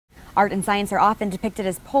Art and science are often depicted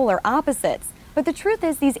as polar opposites, but the truth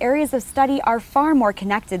is these areas of study are far more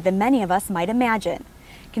connected than many of us might imagine.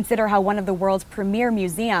 Consider how one of the world's premier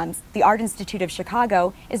museums, the Art Institute of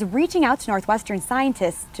Chicago, is reaching out to Northwestern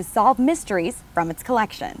scientists to solve mysteries from its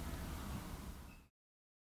collection.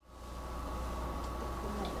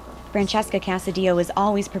 Francesca Casadillo is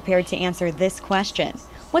always prepared to answer this question.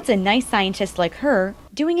 What's a nice scientist like her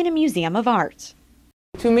doing in a museum of art?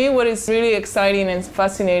 To me, what is really exciting and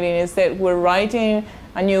fascinating is that we're writing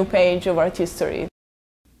a new page of art history.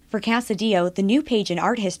 For Casadillo, the new page in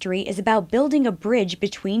art history is about building a bridge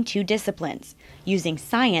between two disciplines, using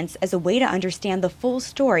science as a way to understand the full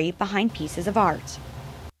story behind pieces of art.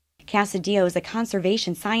 Casadillo is a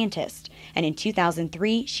conservation scientist, and in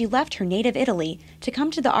 2003, she left her native Italy to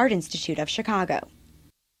come to the Art Institute of Chicago.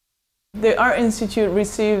 The Art Institute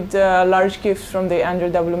received a large gift from the Andrew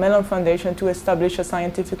W. Mellon Foundation to establish a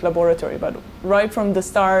scientific laboratory, but right from the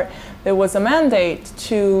start there was a mandate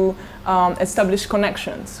to establish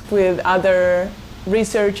connections with other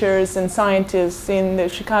researchers and scientists in the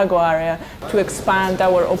Chicago area to expand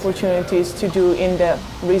our opportunities to do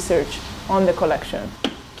in-depth research on the collection.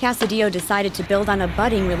 Casadillo decided to build on a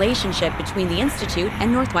budding relationship between the Institute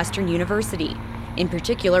and Northwestern University, in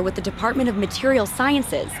particular with the Department of Material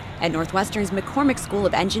Sciences at Northwestern's McCormick School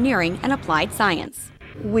of Engineering and Applied Science.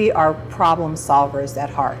 We are problem solvers at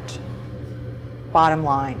heart, bottom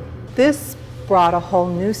line. This brought a whole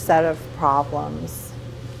new set of problems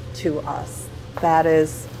to us. That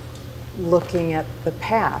is, looking at the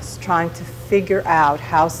past, trying to figure out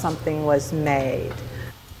how something was made.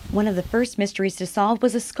 One of the first mysteries to solve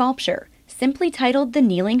was a sculpture, simply titled The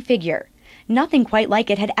Kneeling Figure. Nothing quite like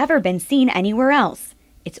it had ever been seen anywhere else.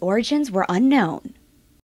 Its origins were unknown.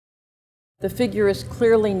 The figure is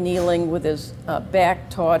clearly kneeling with his back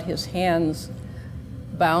taut, his hands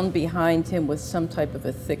bound behind him with some type of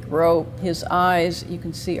a thick rope. His eyes, you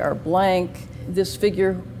can see, are blank. This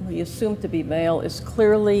figure, we assume to be male, is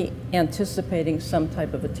clearly anticipating some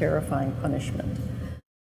type of a terrifying punishment.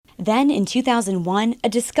 Then, in 2001, a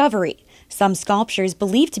discovery. Some sculptures,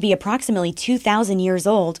 believed to be approximately 2,000 years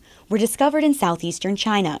old, were discovered in southeastern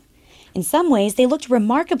China. In some ways, they looked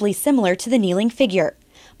remarkably similar to the kneeling figure,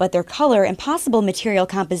 but their color and possible material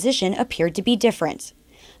composition appeared to be different.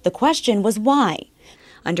 The question was why?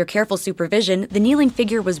 Under careful supervision, the kneeling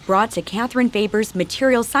figure was brought to Catherine Faber's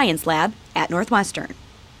Material Science Lab at Northwestern.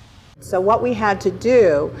 So what we had to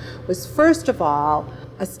do was, first of all,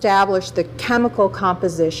 establish the chemical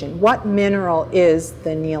composition. What mineral is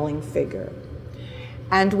the kneeling figure?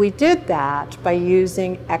 And we did that by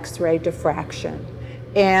using X-ray diffraction.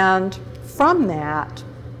 And from that,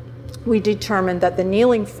 we determined that the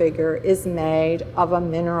kneeling figure is made of a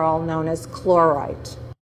mineral known as chlorite.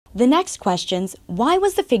 The next questions: why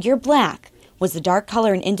was the figure black? Was the dark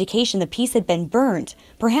color an indication the piece had been burned,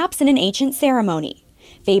 perhaps in an ancient ceremony?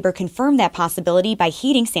 Faber confirmed that possibility by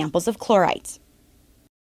heating samples of chlorite.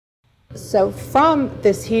 So from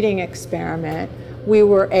this heating experiment, we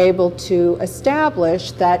were able to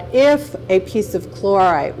establish that if a piece of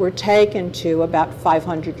chlorite were taken to about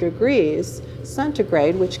 500 degrees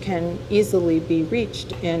centigrade, which can easily be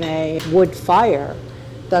reached in a wood fire,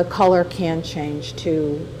 the color can change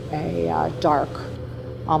to a dark,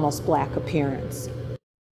 almost black appearance.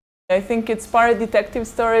 I think it's part detective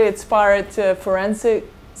story, it's part forensic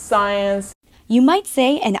science. You might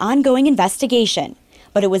say an ongoing investigation,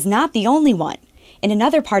 but it was not the only one. In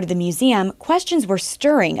another part of the museum, questions were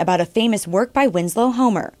stirring about a famous work by Winslow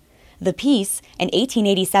Homer. The piece, an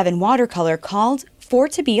 1887 watercolor called For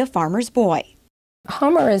to Be a Farmer's Boy.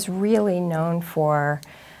 Homer is really known for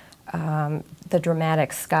the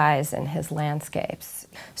dramatic skies in his landscapes.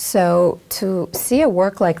 So to see a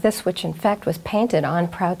work like this, which in fact was painted on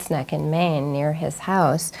Prouts Neck in Maine near his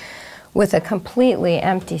house, with a completely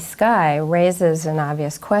empty sky, raises an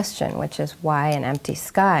obvious question, which is why an empty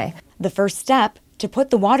sky? The first step, to put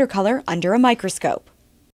the watercolor under a microscope.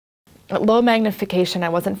 At low magnification, I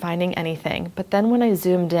wasn't finding anything, but then when I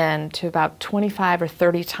zoomed in to about 25 or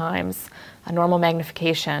 30 times a normal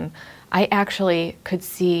magnification, I actually could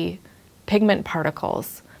see pigment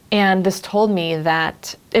particles. And this told me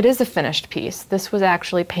that it is a finished piece. This was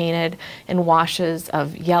actually painted in washes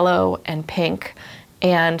of yellow and pink,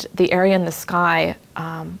 and the area in the sky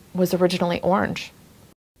was originally orange.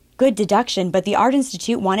 Good deduction, but the Art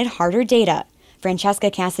Institute wanted harder data. Francesca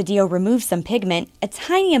Casadillo removed some pigment, a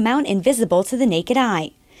tiny amount invisible to the naked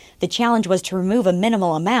eye. The challenge was to remove a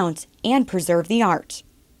minimal amount and preserve the art.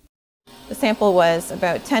 The sample was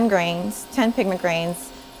about 10 grains, 10 pigment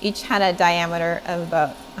grains. Each had a diameter of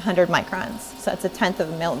about 100 microns, so that's 1/10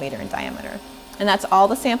 of a millimeter in diameter. and that's all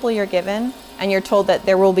the sample you're given, and you're told that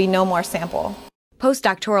there will be no more sample.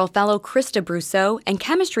 Postdoctoral fellow Krista Brousseau and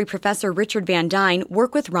chemistry professor Richard Van Dyne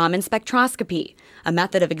work with Raman spectroscopy, a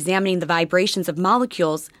method of examining the vibrations of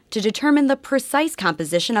molecules to determine the precise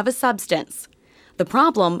composition of a substance. The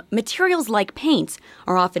problem, materials like paint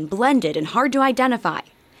are often blended and hard to identify.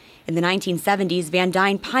 In the 1970s, Van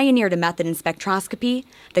Dyne pioneered a method in spectroscopy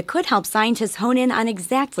that could help scientists hone in on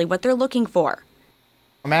exactly what they're looking for.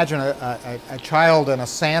 Imagine a child in a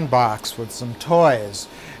sandbox with some toys,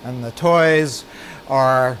 and the toys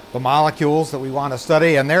are the molecules that we want to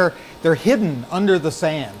study, and they're hidden under the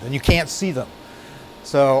sand, and you can't see them.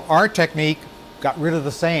 So our technique got rid of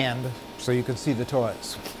the sand so you could see the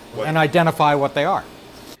toys and identify what they are.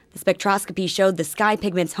 The spectroscopy showed the sky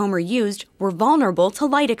pigments Homer used were vulnerable to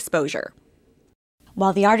light exposure.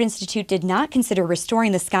 While the Art Institute did not consider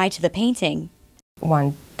restoring the sky to the painting,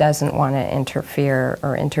 one doesn't want to interfere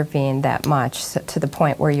or intervene that much to the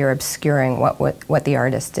point where you're obscuring what the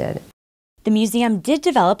artist did. the museum did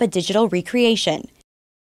develop a digital recreation.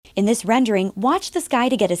 In this rendering, watch the sky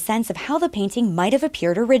to get a sense of how the painting might have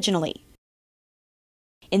appeared originally.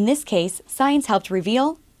 In this case, science helped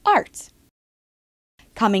reveal art.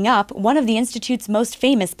 Coming up, one of the Institute's most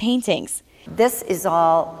famous paintings. This is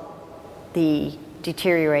all the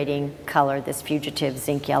deteriorating color, this fugitive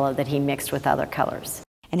zinc yellow that he mixed with other colors.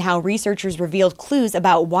 And how researchers revealed clues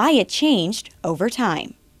about why it changed over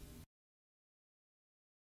time.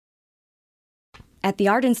 At the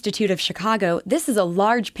Art Institute of Chicago, this is a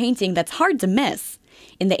large painting that's hard to miss.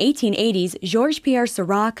 In the 1880s, Georges-Pierre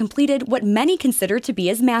Seurat completed what many consider to be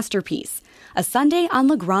his masterpiece, A Sunday on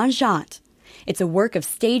Le Grand Jatte. It's a work of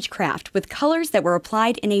stagecraft with colors that were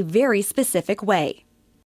applied in a very specific way.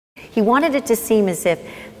 He wanted it to seem as if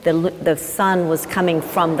the sun was coming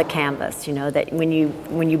from the canvas, you know, that when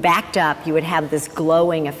you backed up, you would have this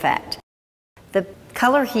glowing effect. The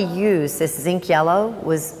color he used, this zinc yellow,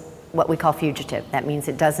 was what we call fugitive. That means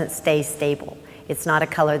it doesn't stay stable. It's not a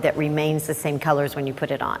color that remains the same colors when you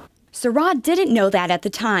put it on. Seurat didn't know that at the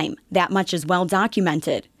time. That much is well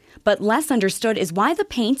documented. But less understood is why the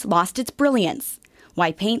paint lost its brilliance.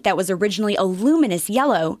 Why paint that was originally a luminous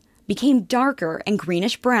yellow became darker and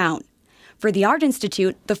greenish-brown. For the Art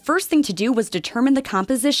Institute, the first thing to do was determine the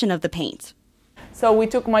composition of the paint. So we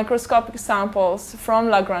took microscopic samples from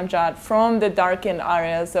La Grand Jatte, from the darkened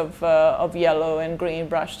areas of yellow and green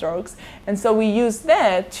brushstrokes. And so we used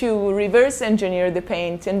that to reverse engineer the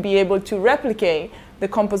paint and be able to replicate the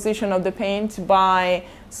composition of the paint by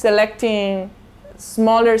selecting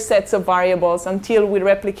smaller sets of variables until we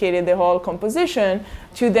replicated the whole composition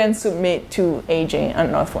to then submit to aging at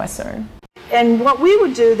Northwestern. And what we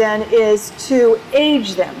would do then is to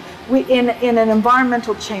age them in an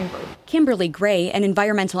environmental chamber. Kimberly Gray, an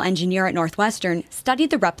environmental engineer at Northwestern, studied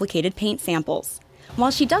the replicated paint samples.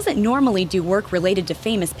 While she doesn't normally do work related to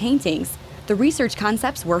famous paintings, the research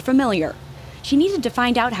concepts were familiar. She needed to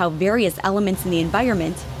find out how various elements in the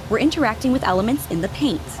environment were interacting with elements in the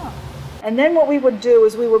paint. And then what we would do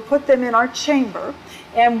is we would put them in our chamber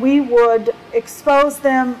and we would expose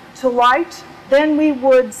them to light. Then we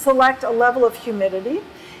would select a level of humidity,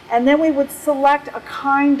 and then we would select a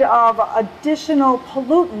kind of additional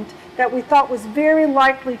pollutant that we thought was very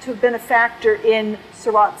likely to have been a factor in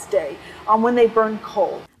Seurat's day when they burned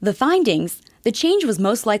coal. The findings: the change was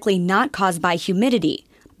most likely not caused by humidity,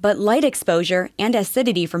 but light exposure and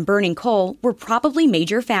acidity from burning coal were probably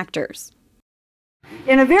major factors.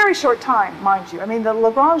 In a very short time, mind you. I mean, the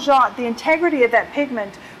Le Grand Jatte, the integrity of that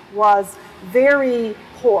pigment was very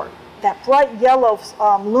poor. That bright yellow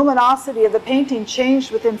luminosity of the painting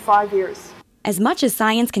changed within 5 years. As much as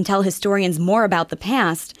science can tell historians more about the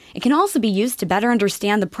past, it can also be used to better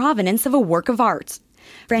understand the provenance of a work of art.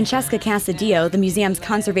 Francesca Casadillo, the museum's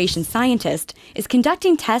conservation scientist, is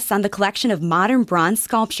conducting tests on the collection of modern bronze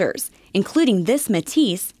sculptures, including this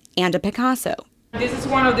Matisse and a Picasso. This is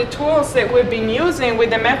one of the tools that we've been using with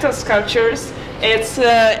the metal sculptures. It's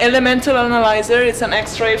an elemental analyzer. It's an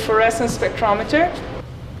X-ray fluorescence spectrometer.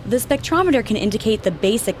 The spectrometer can indicate the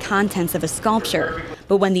basic contents of a sculpture,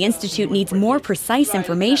 but when the Institute needs more precise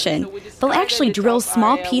information, they'll actually drill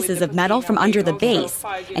small pieces of metal from under the base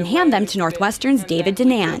and hand them to Northwestern's David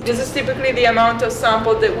Denand. This is typically the amount of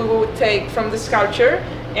sample that we would take from the sculpture,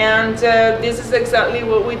 and this is exactly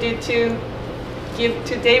what we did to give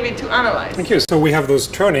to David to analyze. Thank you. So we have those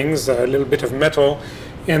turnings, a little bit of metal,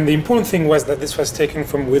 and the important thing was that this was taken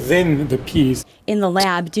from within the piece. In the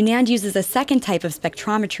lab, Denand uses a second type of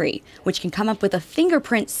spectrometry, which can come up with a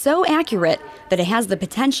fingerprint so accurate that it has the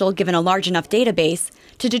potential, given a large enough database,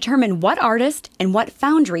 to determine what artist and what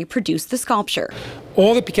foundry produced the sculpture.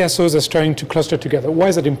 All the Picassos are starting to cluster together. Why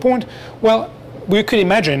is that important? Well, we could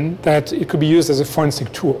imagine that it could be used as a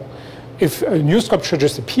forensic tool. If a new sculpture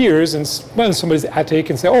just appears in somebody's attic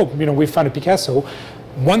and say, oh, we found a Picasso,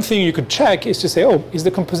 one thing you could check is to say, oh, is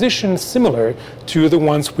the composition similar to the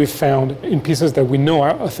ones we've found in pieces that we know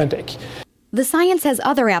are authentic? The science has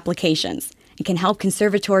other applications and can help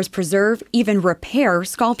conservators preserve, even repair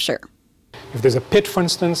sculpture. If there's a pit, for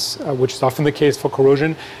instance, which is often the case for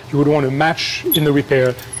corrosion, you would want to match in the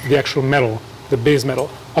repair the actual metal, the base metal.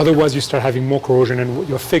 Otherwise, you start having more corrosion and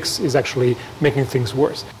your fix is actually making things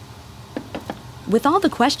worse. With all the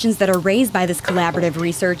questions that are raised by this collaborative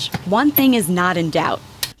research, one thing is not in doubt,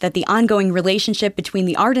 that the ongoing relationship between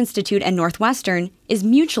the Art Institute and Northwestern is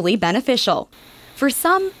mutually beneficial. For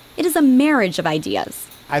some, it is a marriage of ideas.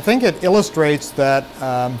 I think it illustrates that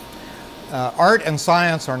art and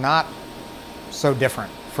science are not so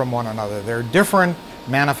different from one another. They're different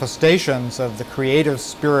manifestations of the creative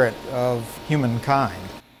spirit of humankind.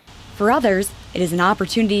 For others, it is an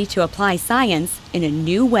opportunity to apply science in a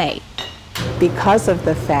new way. Because of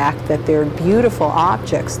the fact that they're beautiful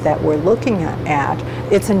objects that we're looking at,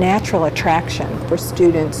 it's a natural attraction for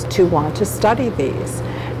students to want to study these.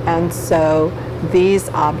 And so these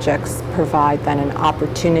objects provide then an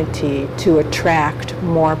opportunity to attract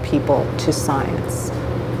more people to science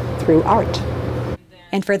through art.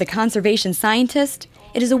 And for the conservation scientist,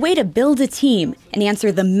 it is a way to build a team and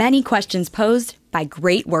answer the many questions posed by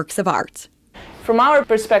great works of art. From our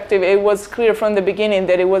perspective, it was clear from the beginning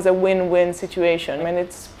that it was a win-win situation, and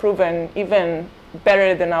it's proven even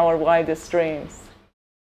better than our wildest dreams.